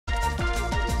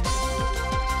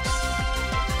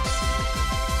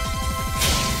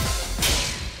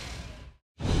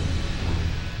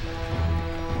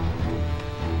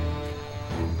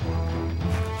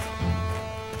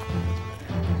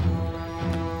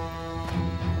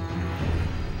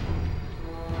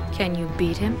Can you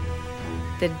beat him?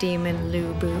 The demon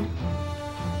Lu Bu?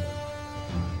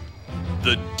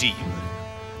 The demon.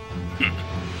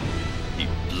 He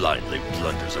blindly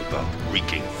blunders about,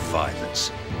 wreaking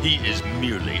violence. He is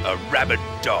merely a rabid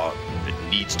dog that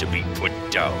needs to be put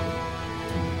down.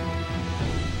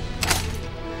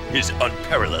 His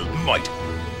unparalleled might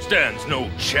stands no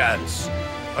chance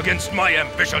against my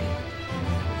ambition.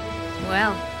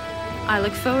 Well, I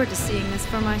look forward to seeing this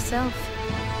for myself.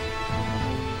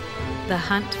 The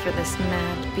hunt for this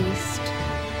mad beast.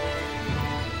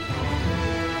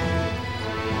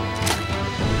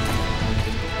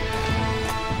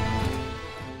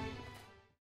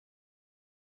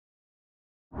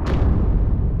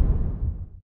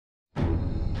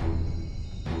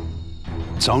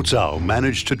 Cao Cao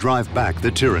managed to drive back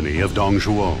the tyranny of Dong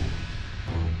Zhuo.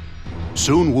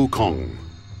 Sun Wukong,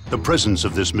 the presence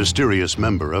of this mysterious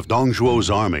member of Dong Zhuo's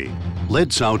army, led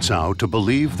Cao Cao to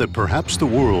believe that perhaps the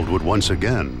world would once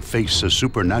again face a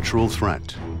supernatural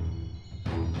threat.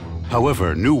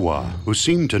 However, Nuwa, who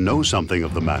seemed to know something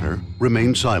of the matter,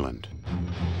 remained silent.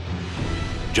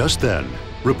 Just then,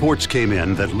 reports came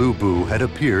in that Lu Bu had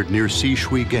appeared near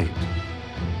Shui Gate.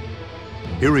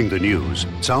 Hearing the news,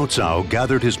 Cao Cao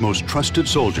gathered his most trusted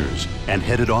soldiers and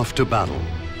headed off to battle.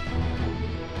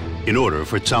 In order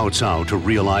for Cao Cao to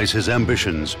realize his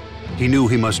ambitions, he knew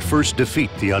he must first defeat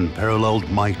the unparalleled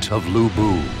might of Lu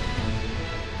Bu.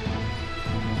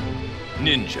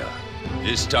 Ninja,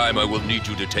 this time I will need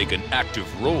you to take an active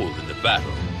role in the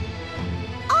battle.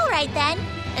 All right then.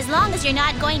 As long as you're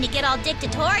not going to get all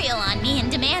dictatorial on me and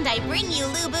demand I bring you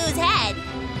Lu Bu's head.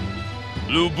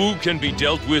 Lu Bu can be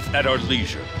dealt with at our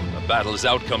leisure. A battle's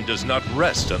outcome does not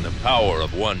rest on the power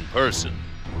of one person.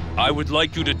 I would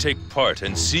like you to take part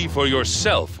and see for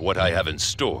yourself what I have in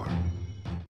store.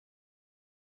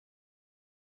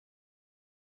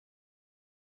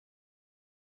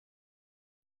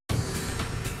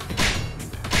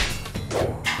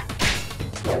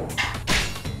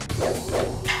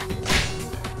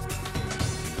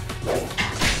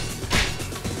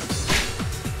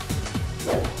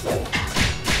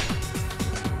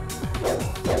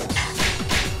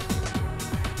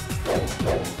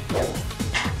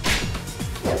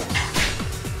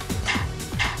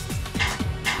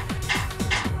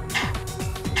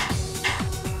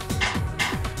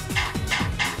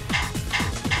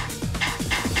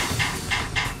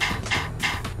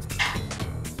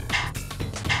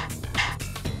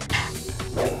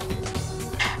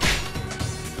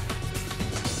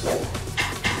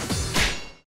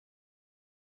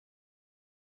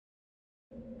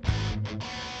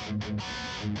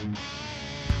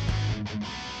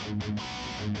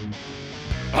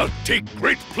 I'll take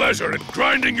great pleasure in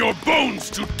grinding your bones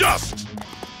to dust!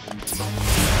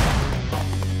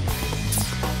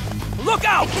 Look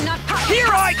out! Here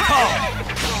I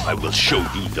come! I will show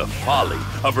you the folly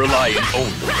of relying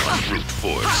only on brute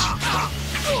force.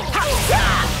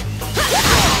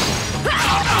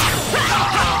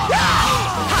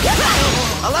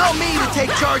 Allow me to take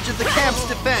charge of the camp's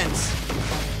defense.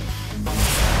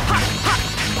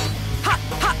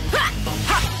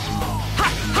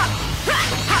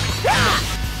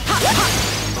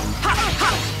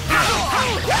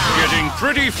 Getting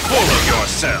pretty full of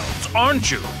yourselves,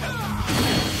 aren't you?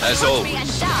 As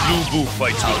always, Lu Bu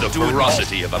fights with the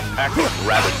ferocity of a pack of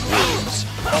rabid wolves.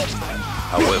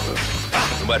 However,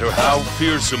 no matter how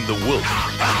fearsome the wolf,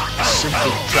 a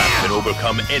simple trap can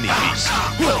overcome any beast.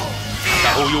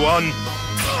 Xiahou Yuan,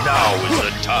 now is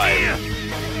the time.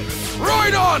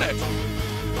 Right on it!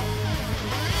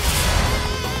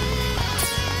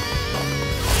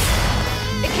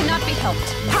 It cannot be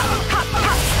helped.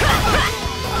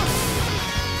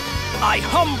 I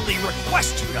humbly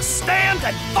request you to stand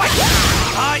and fight!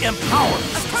 I am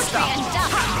powerless to stop.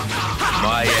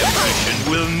 My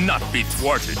ambition will not be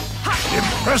thwarted.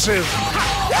 Impressive!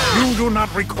 You do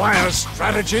not require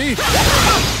strategy!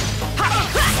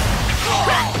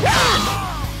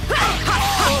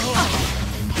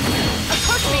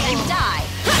 Approach me and die.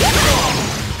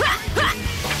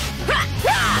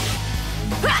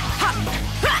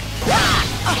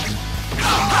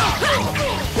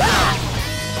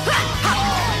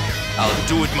 I'll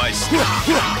do it myself.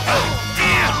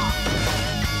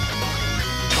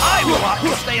 I will opt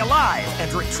to stay alive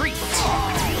and retreat.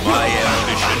 My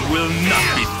ambition will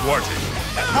not be thwarted.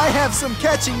 I have some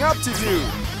catching up to do.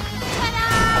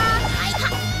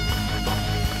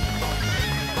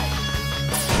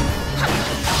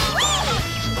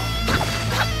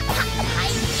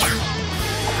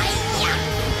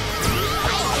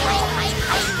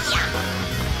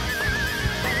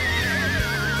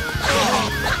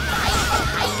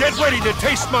 Get ready to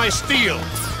taste my steel!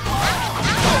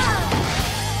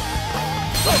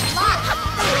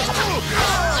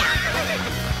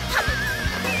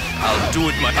 I'll do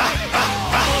it my...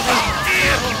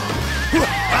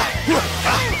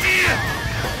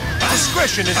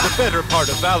 Discretion is the better part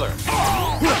of valor.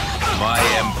 My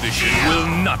ambition will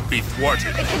not be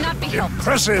thwarted. It cannot be helped.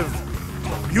 Impressive!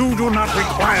 You do not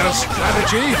require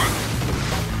strategy.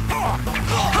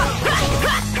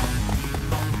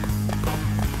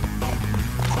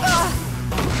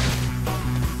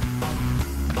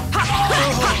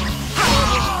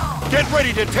 Get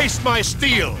ready to taste my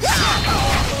steel!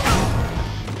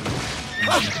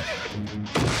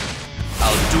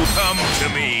 I'll do... Come to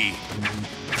me.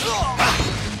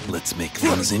 Let's make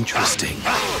things interesting. I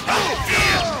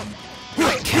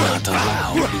cannot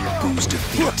allow Lu Bu's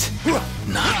defeat.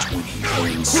 Not when he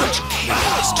brings such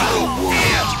chaos to the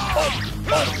world.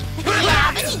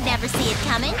 Yeah, but you'd never see it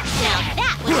coming. Now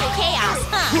that was the chaos,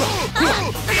 huh?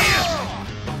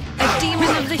 A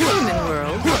demon of the human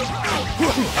world?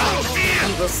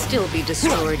 You will still be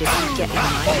destroyed if you get in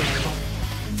my way.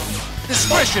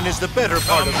 Discretion is the better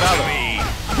part of valor.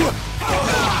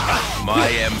 My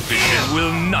ambition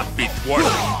will not be thwarted.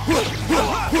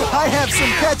 I have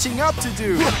some catching up to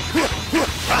do.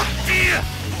 Ta-da!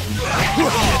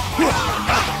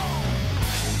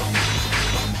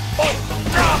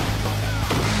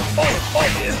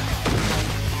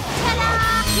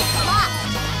 It's lost.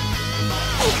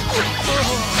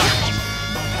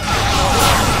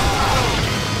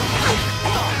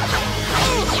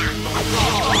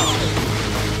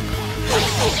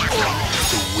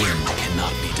 The wind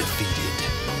cannot be defeated.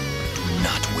 Do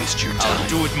not waste your time. I'll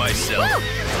do it myself. Woo!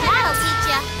 That'll teach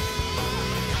ya.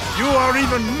 You are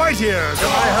even mightier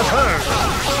than I have heard.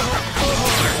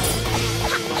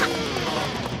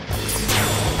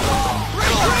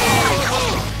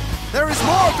 There is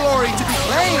more glory to be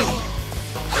claimed.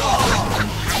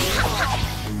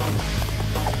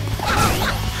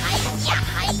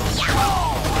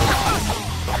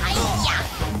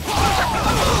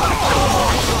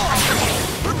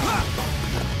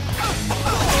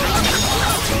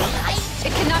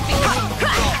 It cannot be helped.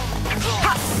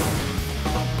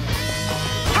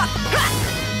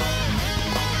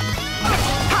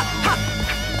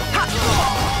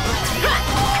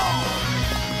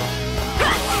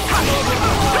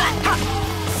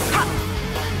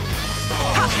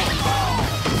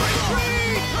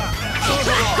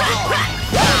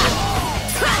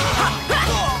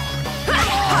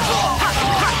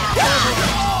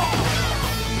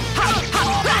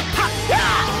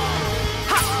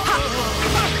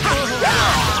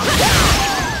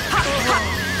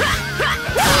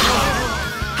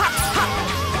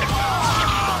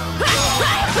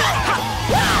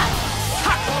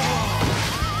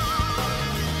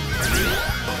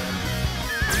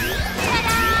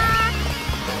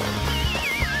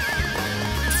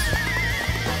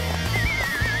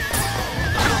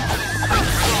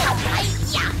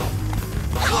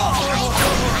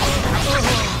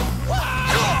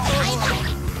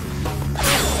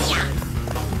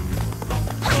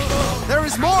 There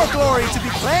is more glory to be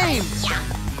claimed.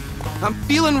 I'm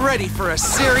feeling ready for a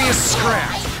serious scrap.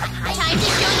 Time to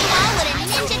show you all what a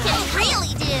ninja can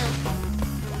really do.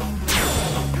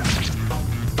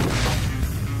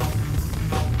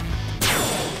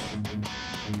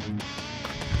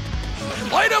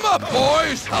 Light 'em up,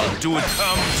 boys! I'll do it.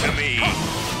 Come to me.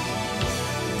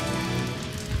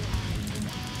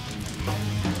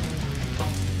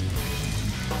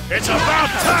 It's about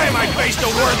time I faced a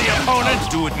worthy opponent!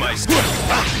 Do it myself.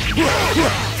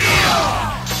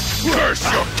 Curse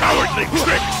your cowardly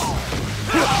tricks!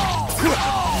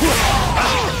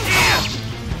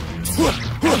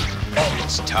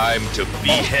 It's time to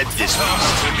behead this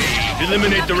beast to me.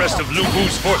 Eliminate the rest of Lu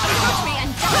Bu's forces. Approach me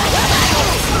and die.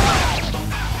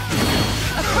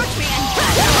 Approach me and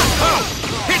die.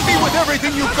 Hit me with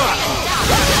everything you've got!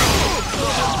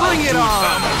 Bring it on.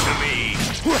 Come to me.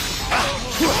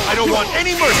 I don't want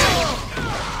any mercy!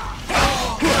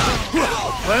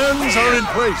 Plans are in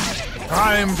place.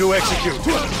 Time to execute.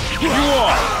 You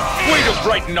are! Way to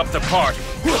brighten up the party.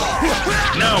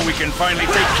 Now we can finally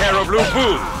take care of Lu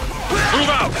Bu. Move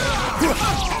out!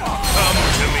 Come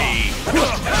to me.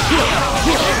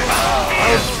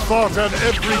 Outfought at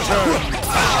every turn.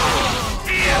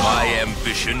 My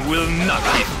ambition will not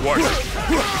be thwarted.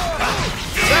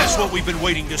 That's what we've been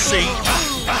waiting to see.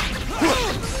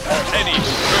 Any who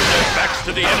turn their backs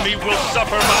to the enemy will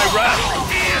suffer my wrath.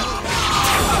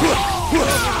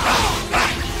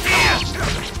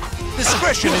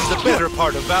 Discretion is the better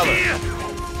part of valor.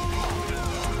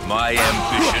 My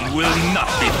ambition will not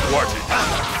be thwarted.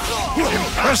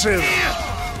 Impressive!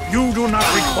 You do not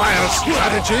require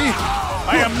strategy.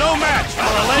 I am no match for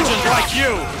a legend like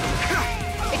you!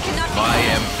 It cannot My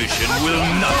ambition will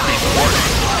not be thwarted.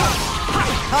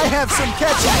 I have some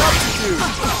catching up to do.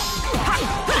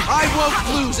 I won't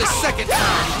lose a second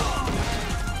time.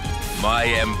 My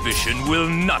ambition will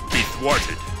not be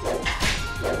thwarted.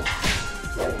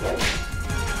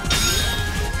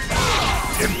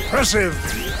 Impressive!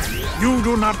 You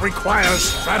do not require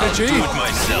strategy. I'll do it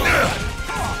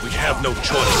myself. We have no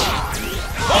choice.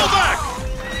 Fall back!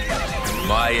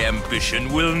 My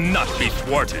ambition will not be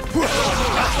thwarted.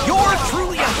 You're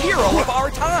truly a hero of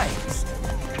our times.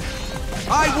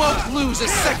 I won't lose a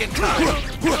second time.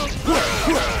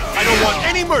 I don't want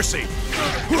any mercy.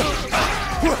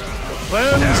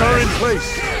 Plans are in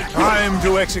place. Time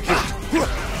to execute.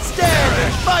 Stand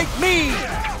and fight me!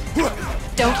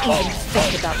 Don't even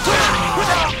think about touching me.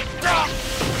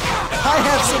 I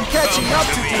have some catching up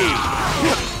to do.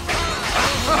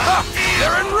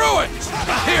 They're in ruins.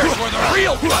 Here's where the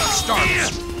real fun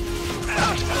starts.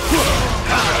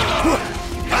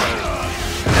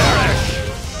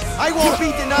 I won't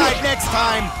be denied next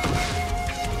time.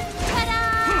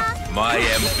 Ta-da! My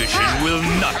ambition will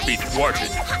not be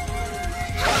thwarted.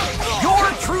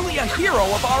 You're truly a hero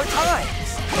of our times.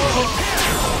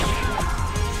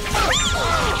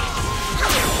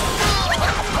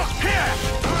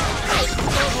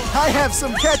 I have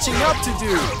some catching up to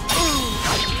do.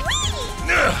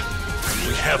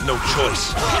 We have no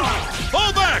choice.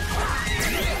 Fall back!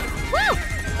 Woo!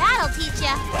 That'll teach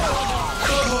ya.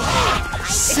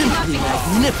 Simply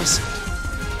magnificent.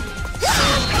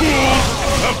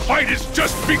 The fight is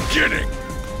just beginning.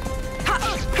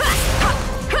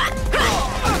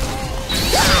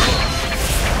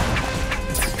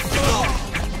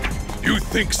 You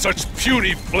think such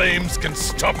puny flames can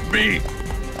stop me?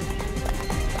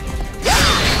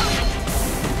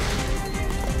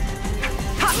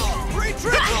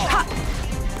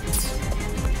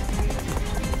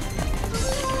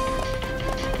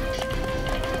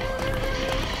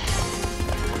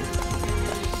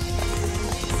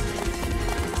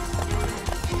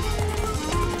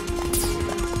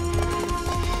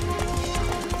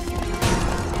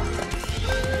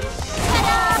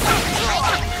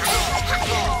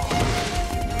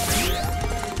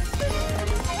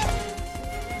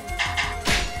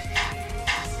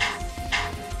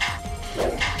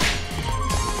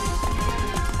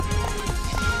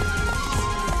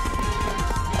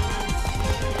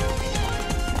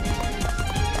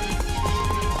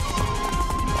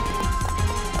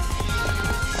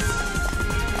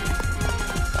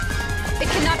 It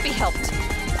cannot be helped.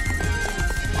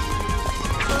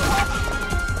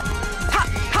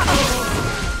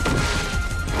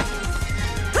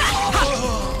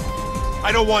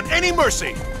 I don't want any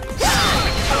mercy.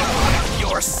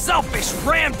 Your selfish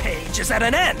rampage is at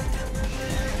an end.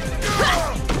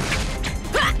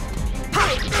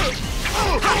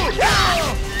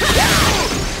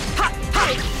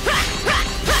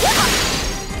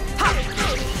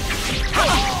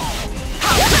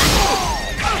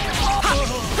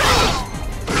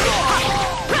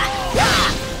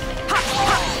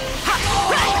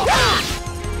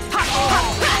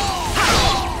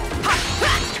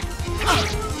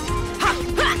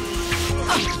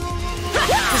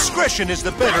 Discretion is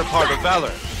the better part of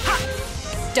valor.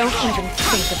 Don't even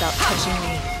think about touching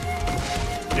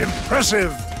me.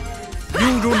 Impressive!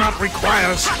 You do not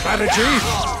require strategy.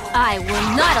 I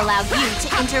will not allow you to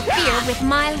interfere with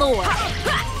my lord.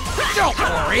 Don't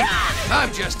worry.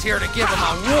 I'm just here to give him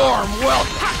a warm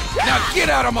welcome. Now get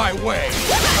out of my way.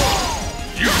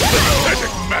 You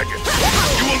pathetic maggot!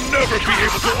 You will never be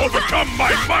able to overcome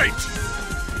my might!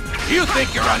 You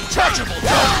think you're untouchable,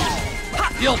 don't you?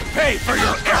 You'll pay for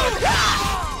your error.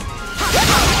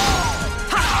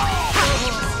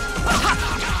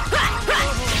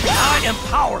 I am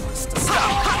powerless to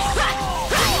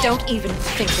stop. Don't even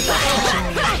think about touching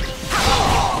me.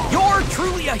 You're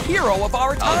truly a hero of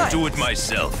our time. I'll do it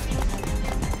myself.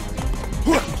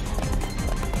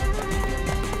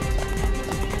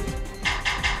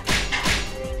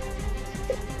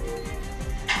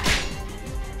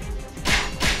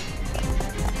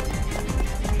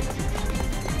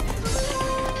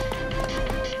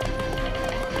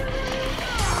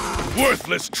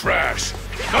 Worthless trash!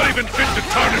 Not even fit to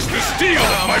tarnish the steel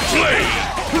of my blade!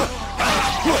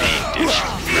 Fiendish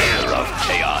fear of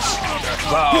chaos.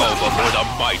 Bow before the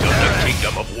might of the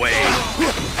Kingdom of Wei.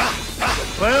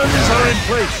 Plans are in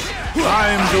place.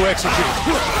 Time to execute.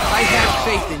 I have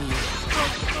faith in you.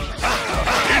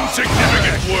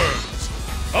 Insignificant worms!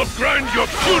 I'll grind your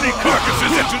puny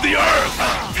carcasses into the earth!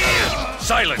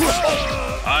 Silence!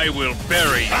 I will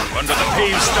bury you under the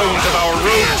paved stones of our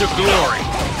road to glory.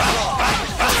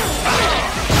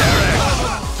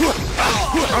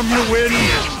 Some you win,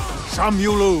 some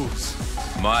you lose.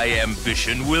 My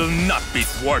ambition will not be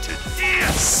thwarted.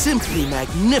 Simply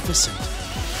magnificent.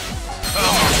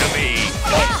 Come to me.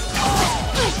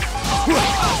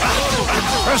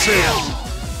 Impressive.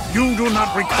 You do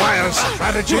not require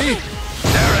strategy.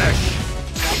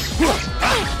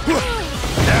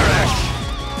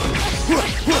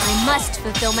 I must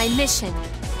fulfill my mission.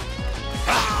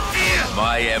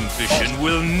 My ambition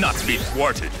will not be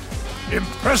thwarted.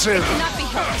 Impressive. Cannot be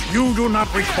helped. You do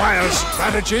not require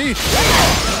strategy.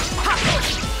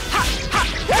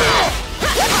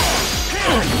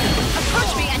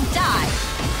 Approach me and die.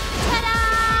 Ta-da!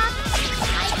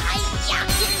 Hi-ya!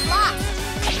 Get lost!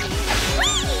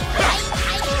 Whee!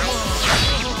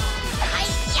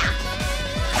 Hi-ya!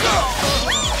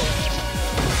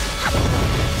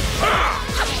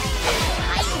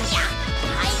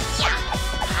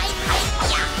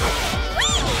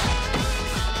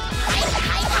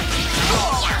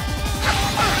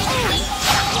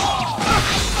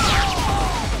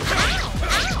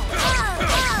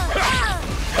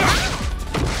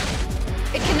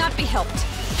 It cannot be helped.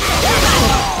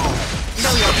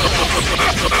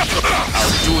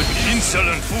 Outdo it,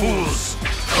 insolent fools!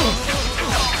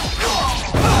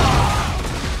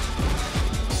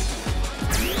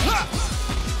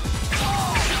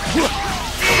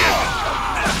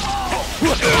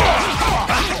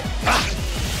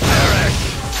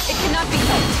 It cannot be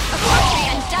helped. Approach me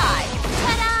and die.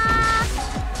 Ta-da!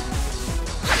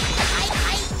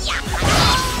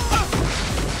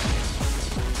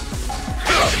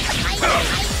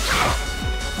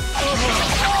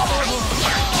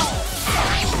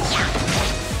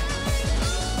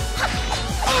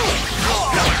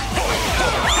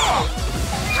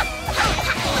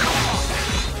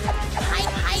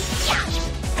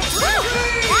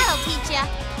 That'll teach ya.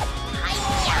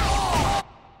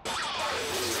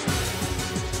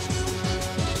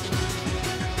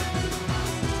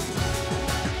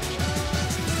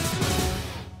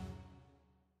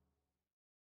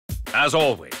 As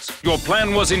always, your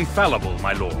plan was infallible,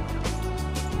 my lord.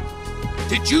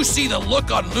 Did you see the look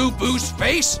on Lu Bu's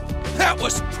face? That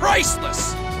was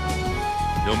priceless!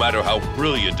 No matter how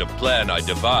brilliant a plan I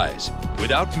devise,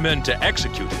 without men to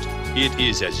execute it, it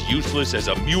is as useless as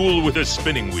a mule with a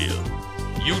spinning wheel.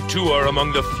 You two are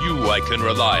among the few I can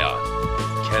rely on.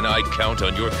 Can I count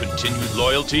on your continued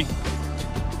loyalty?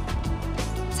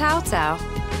 Cao Cao,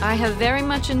 I have very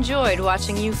much enjoyed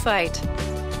watching you fight.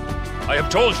 I have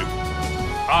told you,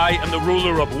 I am the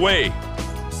ruler of Wei.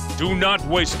 Do not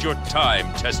waste your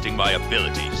time testing my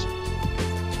abilities.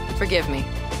 Forgive me.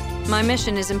 My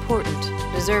mission is important,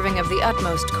 deserving of the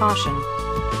utmost caution.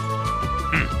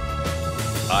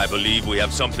 I believe we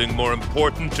have something more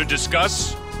important to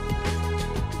discuss.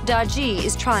 Daji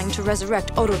is trying to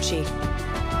resurrect Orochi.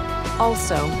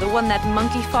 Also, the one that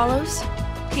monkey follows?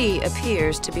 He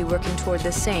appears to be working toward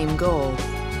the same goal.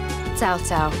 Cao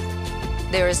Cao,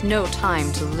 there is no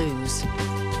time to lose.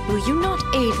 Will you not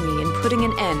aid me in putting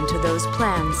an end to those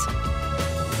plans?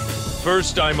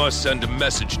 First, I must send a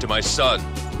message to my son.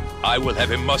 I will have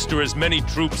him muster as many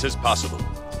troops as possible.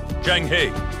 Zhang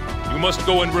He, you must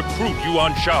go and recruit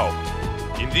Yuan Shao.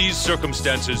 In these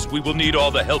circumstances, we will need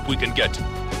all the help we can get.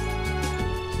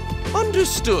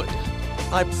 Understood.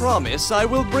 I promise I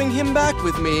will bring him back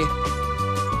with me.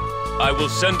 I will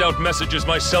send out messages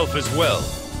myself as well.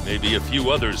 Maybe a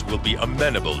few others will be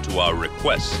amenable to our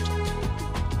request.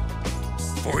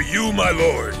 For you, my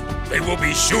lord, they will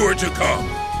be sure to come.